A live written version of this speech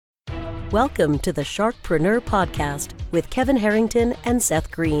Welcome to the Sharkpreneur Podcast with Kevin Harrington and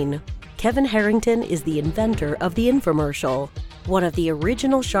Seth Green. Kevin Harrington is the inventor of the infomercial, one of the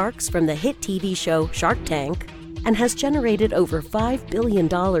original sharks from the hit TV show Shark Tank, and has generated over $5 billion in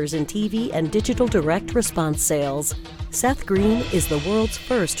TV and digital direct response sales. Seth Green is the world's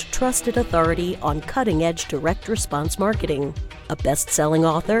first trusted authority on cutting-edge direct response marketing, a best-selling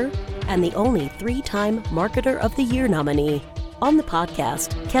author, and the only 3-time Marketer of the Year nominee. On the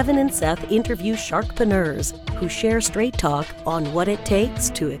podcast, Kevin and Seth interview sharkpreneurs who share straight talk on what it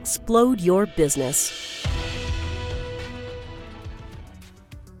takes to explode your business.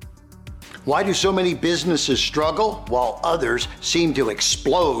 Why do so many businesses struggle while others seem to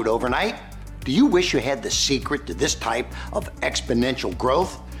explode overnight? Do you wish you had the secret to this type of exponential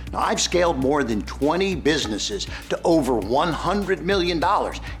growth? Now, I've scaled more than 20 businesses to over $100 million,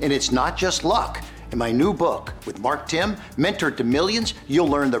 and it's not just luck. In my new book with Mark Tim, Mentor to Millions, you'll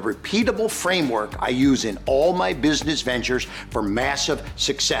learn the repeatable framework I use in all my business ventures for massive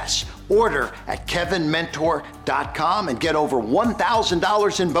success. Order at kevinmentor.com and get over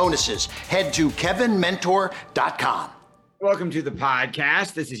 $1,000 in bonuses. Head to kevinmentor.com. Welcome to the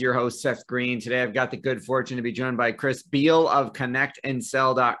podcast. This is your host, Seth Green. Today, I've got the good fortune to be joined by Chris Beal of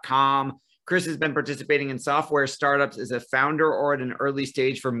ConnectAndSell.com. Chris has been participating in software startups as a founder or at an early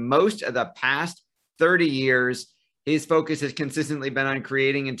stage for most of the past 30 years. His focus has consistently been on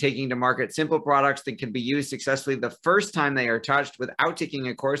creating and taking to market simple products that can be used successfully the first time they are touched without taking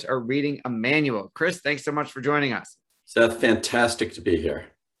a course or reading a manual. Chris, thanks so much for joining us. Seth, fantastic to be here.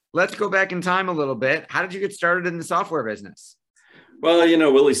 Let's go back in time a little bit. How did you get started in the software business? Well,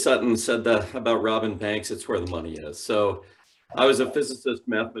 Willie Sutton said that about robbing banks. It's where the money is. So I was a physicist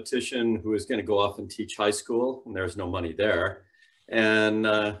mathematician who was going to go off and teach high school, and there's no money there. And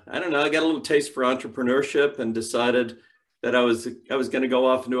I don't know, I got a little taste for entrepreneurship and decided that I was going to go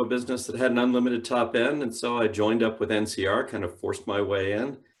off into a business that had an unlimited top end. And so I joined up with NCR, kind of forced my way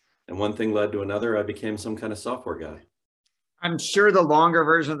in. And one thing led to another. I became some kind of software guy. I'm sure the longer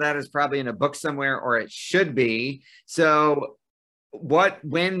version of that is probably in a book somewhere, or it should be. So how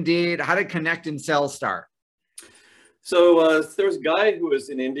did Connect and Sell start? So there was a guy who was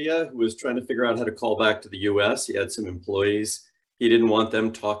in India who was trying to figure out how to call back to the US. He had some employees. He didn't want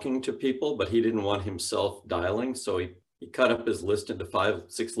them talking to people, but he didn't want himself dialing. So he cut up his list into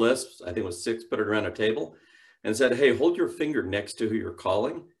 5-6 lists. I think it was 6, put it around a table and said, hey, hold your finger next to who you're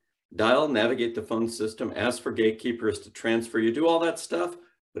calling, dial, navigate the phone system, ask for gatekeepers to transfer you, do all that stuff.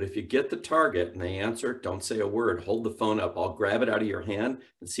 But if you get the target and they answer, don't say a word, hold the phone up. I'll grab it out of your hand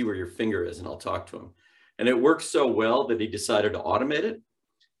and see where your finger is and I'll talk to him. And it worked so well that he decided to automate it.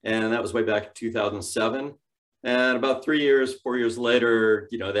 And that was way back in 2007. And about 4 years later,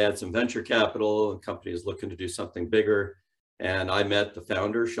 they had some venture capital and companies looking to do something bigger. And I met the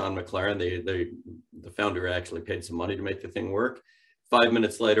founder, Sean McLaren. The founder actually paid some money to make the thing work. 5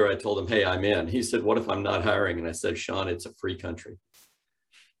 minutes later, I told him, hey, I'm in. He said, what if I'm not hiring? And I said, Sean, it's a free country.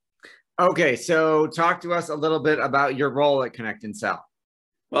 Okay, so talk to us a little bit about your role at Connect and Sell.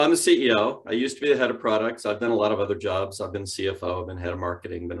 Well, I'm the CEO. I used to be the head of products. I've done a lot of other jobs. I've been CFO, I've been head of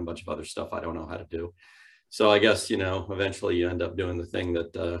marketing, been a bunch of other stuff I don't know how to do. So I guess, eventually you end up doing the thing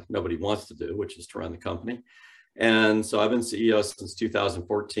that nobody wants to do, which is to run the company. And so I've been CEO since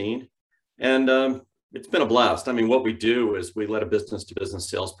 2014. And it's been a blast. I mean, what we do is we let a business-to-business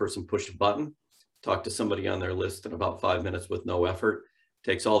salesperson push a button, talk to somebody on their list in about 5 minutes with no effort,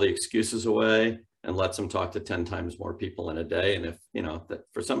 takes all the excuses away, and lets them talk to 10 times more people in a day. And if, that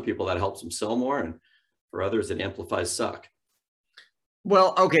for some people that helps them sell more, and for others it amplifies suck.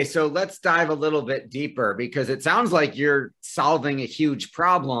 Well, okay, so let's dive a little bit deeper because it sounds like you're solving a huge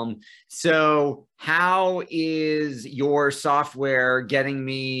problem. So how is your software getting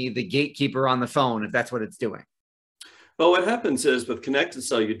me the gatekeeper on the phone, if that's what it's doing? Well, what happens is with Connect and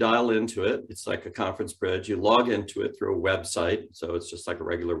Sell, you dial into it. It's like a conference bridge. You log into it through a website. So it's just like a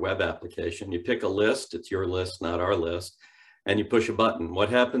regular web application. You pick a list. It's your list, not our list. And you push a button. What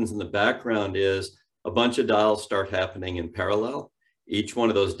happens in the background is a bunch of dials start happening in parallel. Each one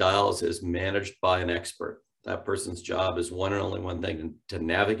of those dials is managed by an expert. That person's job is one and only one thing, to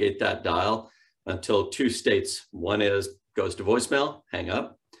navigate that dial until 2 states. One is goes to voicemail, hang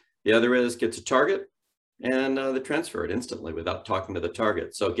up. The other is gets a target and they transfer it instantly without talking to the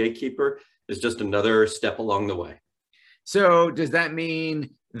target. So gatekeeper is just another step along the way. So does that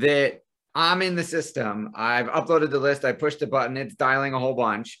mean that I'm in the system, I've uploaded the list, I pushed the button, it's dialing a whole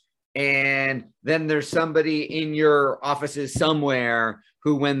bunch, and then there's somebody in your offices somewhere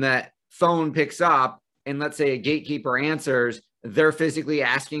who, when that phone picks up and let's say a gatekeeper answers, they're physically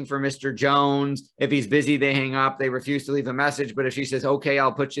asking for Mr. Jones. If he's busy, they hang up, they refuse to leave a message. But if she says, okay,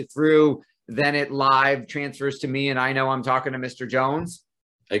 I'll put you through, then it live transfers to me and I know I'm talking to Mr. Jones.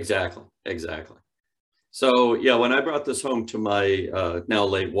 Exactly. So yeah, when I brought this home to my now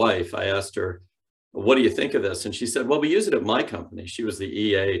late wife, I asked her, what do you think of this? And she said, well, we use it at my company. She was the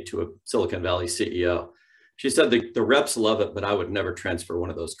EA to a Silicon Valley CEO. She said the reps love it, but I would never transfer one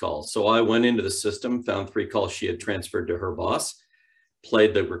of those calls. So I went into the system, found 3 calls she had transferred to her boss,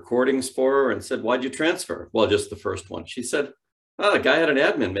 played the recordings for her and said, why'd you transfer? Well, just the first one. She said, oh, the guy had an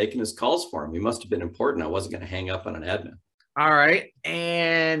admin making his calls for him. He must have been important. I wasn't going to hang up on an admin. All right.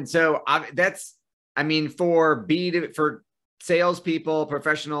 And so for salespeople,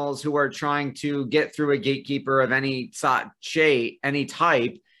 professionals who are trying to get through a gatekeeper of any shape, any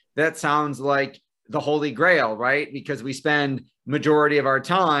type, that sounds like the holy grail, right? Because we spend majority of our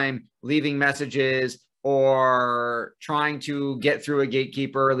time leaving messages or trying to get through a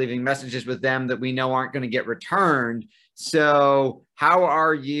gatekeeper, leaving messages with them that we know aren't going to get returned. So how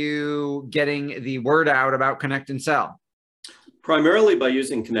are you getting the word out about Connect and Sell? Primarily by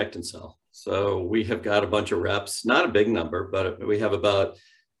using Connect and Sell. So we have got a bunch of reps, not a big number, but we have about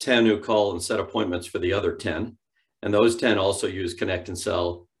 10 who call and set appointments for the other 10. And those 10 also use Connect and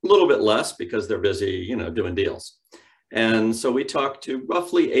Sell, a little bit less because they're busy, doing deals. And so we talked to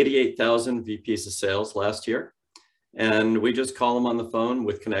roughly 88,000 VPs of sales last year. And we just call them on the phone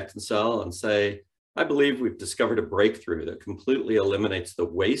with Connect and Sell and say, I believe we've discovered a breakthrough that completely eliminates the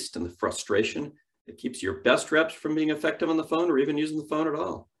waste and the frustration that keeps your best reps from being effective on the phone or even using the phone at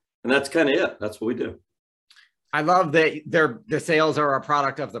all. And that's kind of it. That's what we do. I love that the sales are a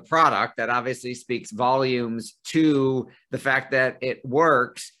product of the product. That obviously speaks volumes to the fact that it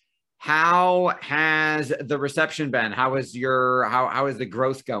works. How has the reception been? How is the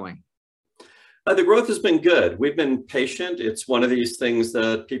growth going? The growth has been good. We've been patient. It's one of these things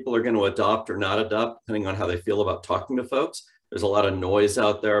that people are going to adopt or not adopt, depending on how they feel about talking to folks. There's a lot of noise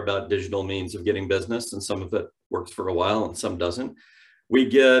out there about digital means of getting business, and some of it works for a while and some doesn't. We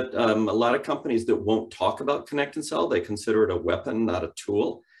get a lot of companies that won't talk about Connect and Sell. They consider it a weapon, not a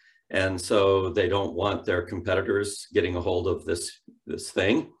tool. And so they don't want their competitors getting a hold of this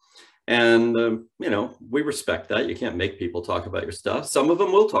thing. And, we respect that. You can't make people talk about your stuff. Some of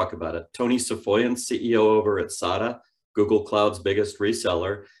them will talk about it. Tony Safoyan, CEO over at SADA, Google Cloud's biggest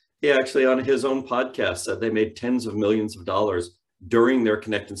reseller, he actually on his own podcast said they made tens of millions of dollars during their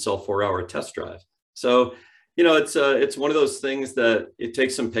Connect and Sell 4-hour test drive. So, it's one of those things that it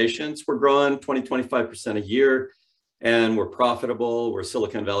takes some patience. We're growing 20-25% a year and we're profitable. We're a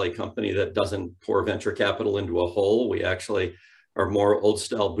Silicon Valley company that doesn't pour venture capital into a hole. We actually are more old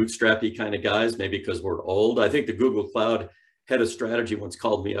style bootstrappy kind of guys, maybe because we're old. I think the Google Cloud head of strategy once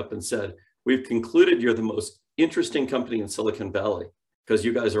called me up and said, we've concluded you're the most interesting company in Silicon Valley because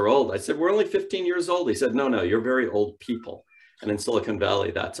you guys are old. I said, we're only 15 years old. He said, no, you're very old people. And in Silicon Valley,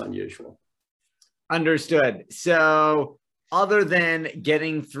 that's unusual. Understood. So other than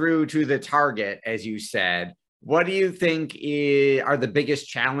getting through to the target, as you said, what do you think are the biggest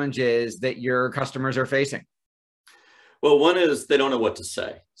challenges that your customers are facing? Well, one is they don't know what to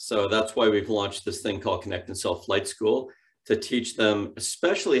say. So that's why we've launched this thing called Connect and Sell Flight School to teach them,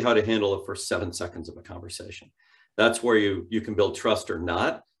 especially how to handle the first 7 seconds of a conversation. That's where you can build trust or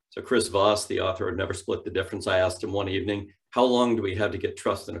not. So Chris Voss, the author of Never Split the Difference, I asked him one evening, how long do we have to get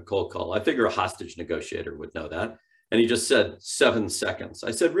trust in a cold call? I figure a hostage negotiator would know that. And he just said 7 seconds.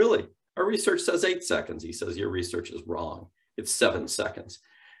 I said, really? Our research says 8 seconds. He says, your research is wrong. It's 7 seconds.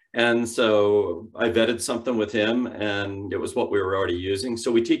 And so I vetted something with him and it was what we were already using. So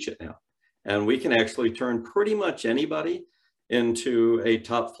we teach it now. And we can actually turn pretty much anybody into a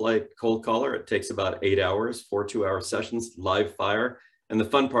top flight cold caller. It takes about 8 hours, 4 2-hour sessions, live fire. And the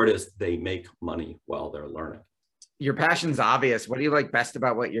fun part is they make money while they're learning. Your passion's obvious. What do you like best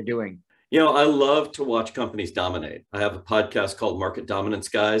about what you're doing? I love to watch companies dominate. I have a podcast called Market Dominance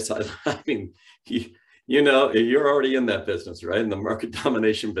Guys. I mean, you're already in that business, right? In the market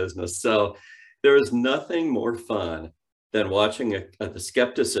domination business. So there is nothing more fun than watching the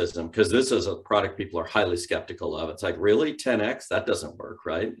skepticism, because this is a product people are highly skeptical of. It's like, really, 10X? That doesn't work,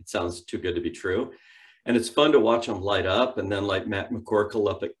 right? It sounds too good to be true. And it's fun to watch them light up. And then like Matt McCorkle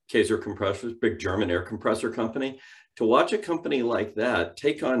up at Kaiser Compressors, big German air compressor company, to watch a company like that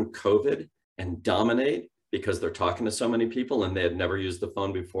take on COVID and dominate because they're talking to so many people and they had never used the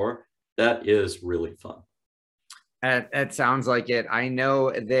phone before, that is really fun. It sounds like it. I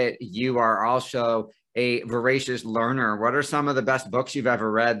know that you are also a voracious learner. What are some of the best books you've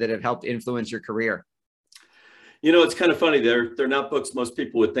ever read that have helped influence your career? It's kind of funny. They're not books most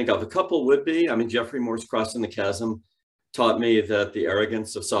people would think of. A couple would be. I mean, Jeffrey Moore's Crossing the Chasm taught me that the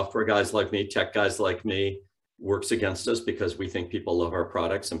arrogance of software guys like me, tech guys like me, works against us because we think people love our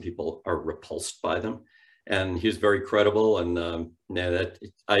products and people are repulsed by them. And he's very credible. And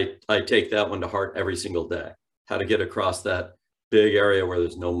I take that one to heart every single day, how to get across that big area where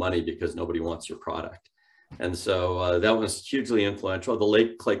there's no money because nobody wants your product. And so that was hugely influential. The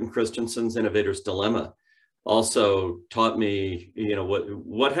late Clayton Christensen's Innovator's Dilemma also taught me,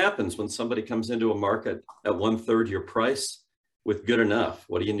 what happens when somebody comes into a market at 1/3 your price with good enough?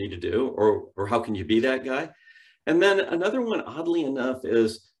 What do you need to do? Or how can you be that guy? And then another one, oddly enough,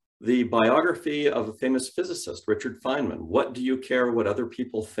 is the biography of a famous physicist, Richard Feynman. What do you care what other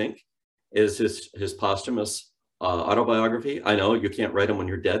people think? Is his posthumous autobiography. I know you can't write them when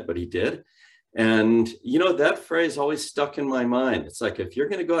you're dead, but he did. And, that phrase always stuck in my mind. It's like, if you're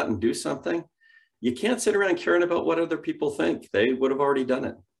going to go out and do something, you can't sit around caring about what other people think. They would have already done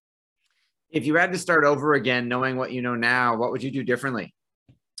it. If you had to start over again, knowing what you know now, what would you do differently?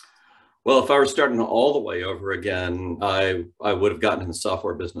 Well, if I were starting all the way over again, I would have gotten in the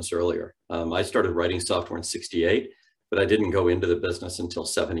software business earlier. I started writing software in '68, but I didn't go into the business until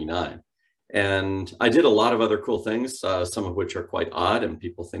 '79. And I did a lot of other cool things, some of which are quite odd, and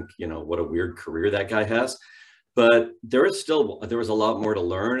people think, what a weird career that guy has. But there was a lot more to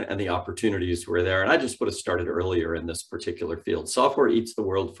learn, and the opportunities were there. And I just would have started earlier in this particular field. Software eats the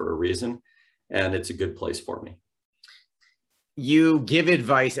world for a reason, and it's a good place for me. You give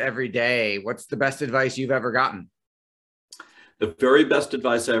advice every day. What's the best advice you've ever gotten? The very best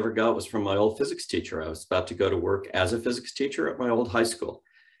advice I ever got was from my old physics teacher. I was about to go to work as a physics teacher at my old high school,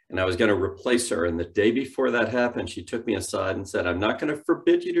 and I was going to replace her. And the day before that happened, she took me aside and said, "I'm not going to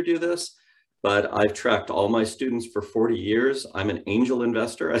forbid you to do this, but I've tracked all my students for 40 years. I'm an angel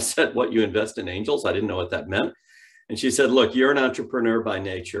investor." I said, "What, you invest in angels?" I didn't know what that meant. And she said, "Look, you're an entrepreneur by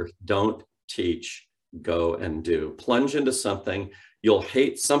nature. Don't teach, go and do. Plunge into something. You'll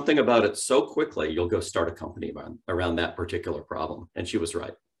hate something about it so quickly, you'll go start a company around that particular problem." And she was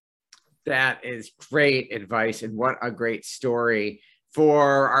right. That is great advice. And what a great story.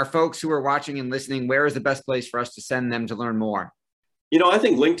 For our folks who are watching and listening, where is the best place for us to send them to learn more? I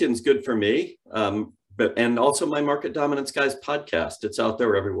think LinkedIn's good for me, and also my Market Dominance Guys podcast. It's out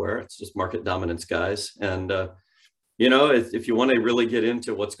there everywhere. It's just Market Dominance Guys. And, if you want to really get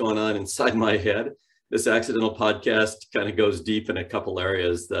into what's going on inside my head, this accidental podcast kind of goes deep in a couple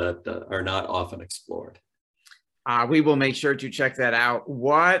areas that are not often explored. We will make sure to check that out.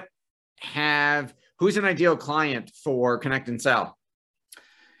 Who's an ideal client for Connect and Sell?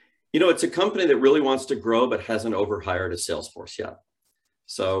 It's a company that really wants to grow, but hasn't overhired a sales force yet.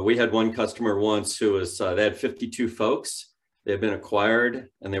 So we had one customer once who they had 52 folks. They've been acquired,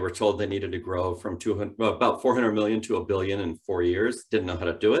 and they were told they needed to grow from about 400 million to $1 billion in 4 years. Didn't know how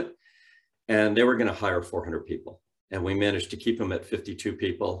to do it. And they were going to hire 400 people. And we managed to keep them at 52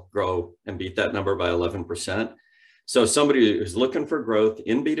 people, grow and beat that number by 11%. So somebody who's looking for growth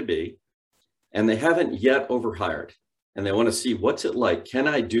in B2B, and they haven't yet overhired, and they want to see what's it like. Can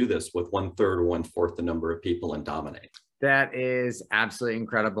I do this with 1/3 or 1/4 the number of people and dominate? That is absolutely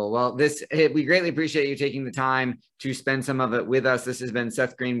incredible. Well, we greatly appreciate you taking the time to spend some of it with us. This has been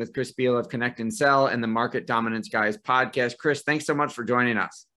Seth Green with Chris Beal of Connect and Sell and the Market Dominance Guys podcast. Chris, thanks so much for joining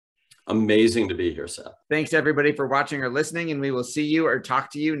us. Amazing to be here, Seth. Thanks everybody for watching or listening, and we will see you or talk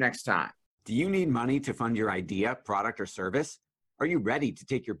to you next time. Do you need money to fund your idea, product, or service? Are you ready to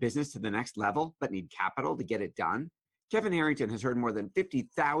take your business to the next level, but need capital to get it done? Kevin Harrington has heard more than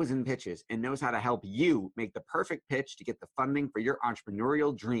 50,000 pitches and knows how to help you make the perfect pitch to get the funding for your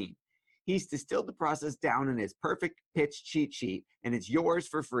entrepreneurial dream. He's distilled the process down in his perfect pitch cheat sheet, and it's yours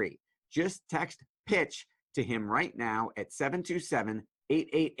for free. Just text PITCH to him right now at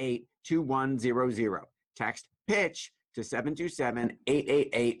 727-888-2100. Text PITCH to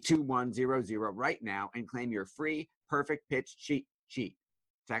 727-888-2100 right now and claim your free perfect pitch cheat sheet.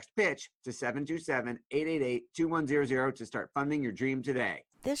 Text PITCH to 727-888-2100 to start funding your dream today.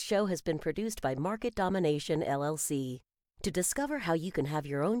 This show has been produced by Market Domination, LLC. To discover how you can have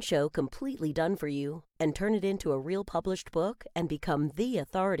your own show completely done for you and turn it into a real published book and become the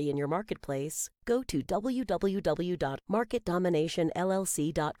authority in your marketplace, go to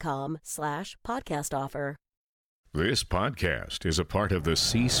www.marketdominationllc.com/podcast offer. This podcast is a part of the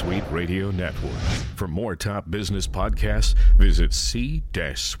C-Suite Radio Network. For more top business podcasts, visit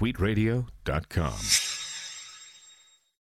c-suiteradio.com.